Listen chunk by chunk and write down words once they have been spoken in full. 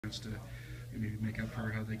to maybe make up for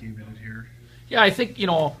how they game ended here? Yeah, I think,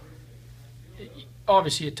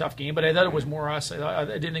 obviously a tough game, but I thought it was more us. I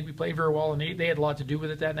didn't think we played very well, and they had a lot to do with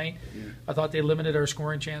it that night. Yeah. I thought they limited our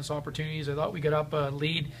scoring chance opportunities. I thought we got up a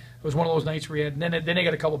lead. It was one of those nights where we had, then they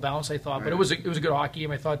got a couple bounce, I thought, but it was a good hockey game.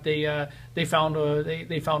 I thought they found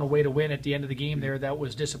a way to win at the end of the game there. That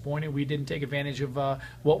was disappointing. We didn't take advantage of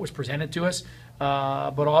what was presented to us,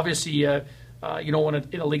 but obviously. When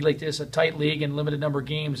in a league like this, a tight league and limited number of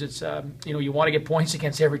games, it's you want to get points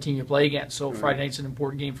against every team you play against. So Friday night's an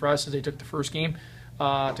important game for us as they took the first game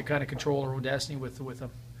to kind of control our own destiny with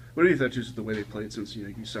them. What do you think just the way they played since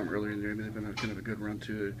you saw them earlier in the year? I mean, they've been kind of a good run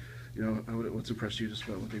too. What's impressed you just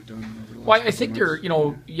about what they've done over the last Well, I think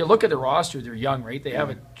months? you look at the roster, they're young, right? They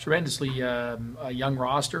have a tremendously young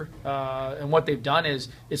roster, and what they've done is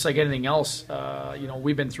it's like anything else.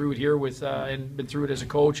 We've been through it here and been through it as a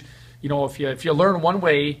coach. If you learn one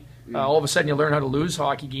way, all of a sudden you learn how to lose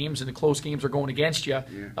hockey games, and the close games are going against you.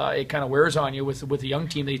 It kind of wears on you with the young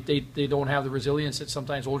team. They don't have the resilience that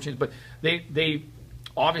sometimes older teams, but they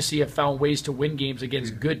obviously have found ways to win games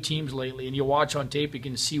against good teams lately. And you watch on tape, you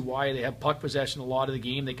can see why. They have puck possession a lot of the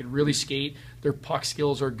game. They can really skate. Their puck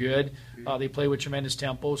skills are good. They play with tremendous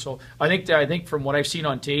tempo. So I think from what I've seen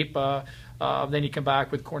on tape. Then you come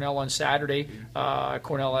back with Cornell on Saturday.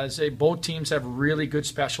 Cornell both teams have really good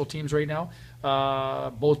special teams right now.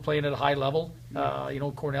 Both playing at a high level.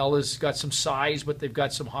 Cornell has got some size, but they've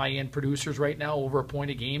got some high-end producers right now, over a point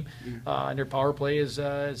a game, and their power play is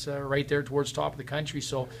right there towards top of the country.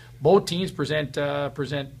 So both teams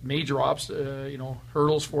present major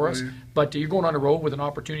hurdles for us. But you're going on the road with an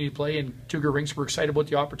opportunity to play in Cougar Rinks. We're excited about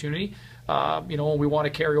the opportunity. We want to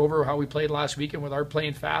carry over how we played last weekend with our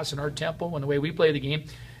playing fast and our tempo and the way we play the game,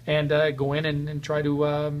 and go in and try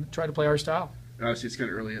to play our style. Obviously, it's kind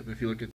of early, but if you look at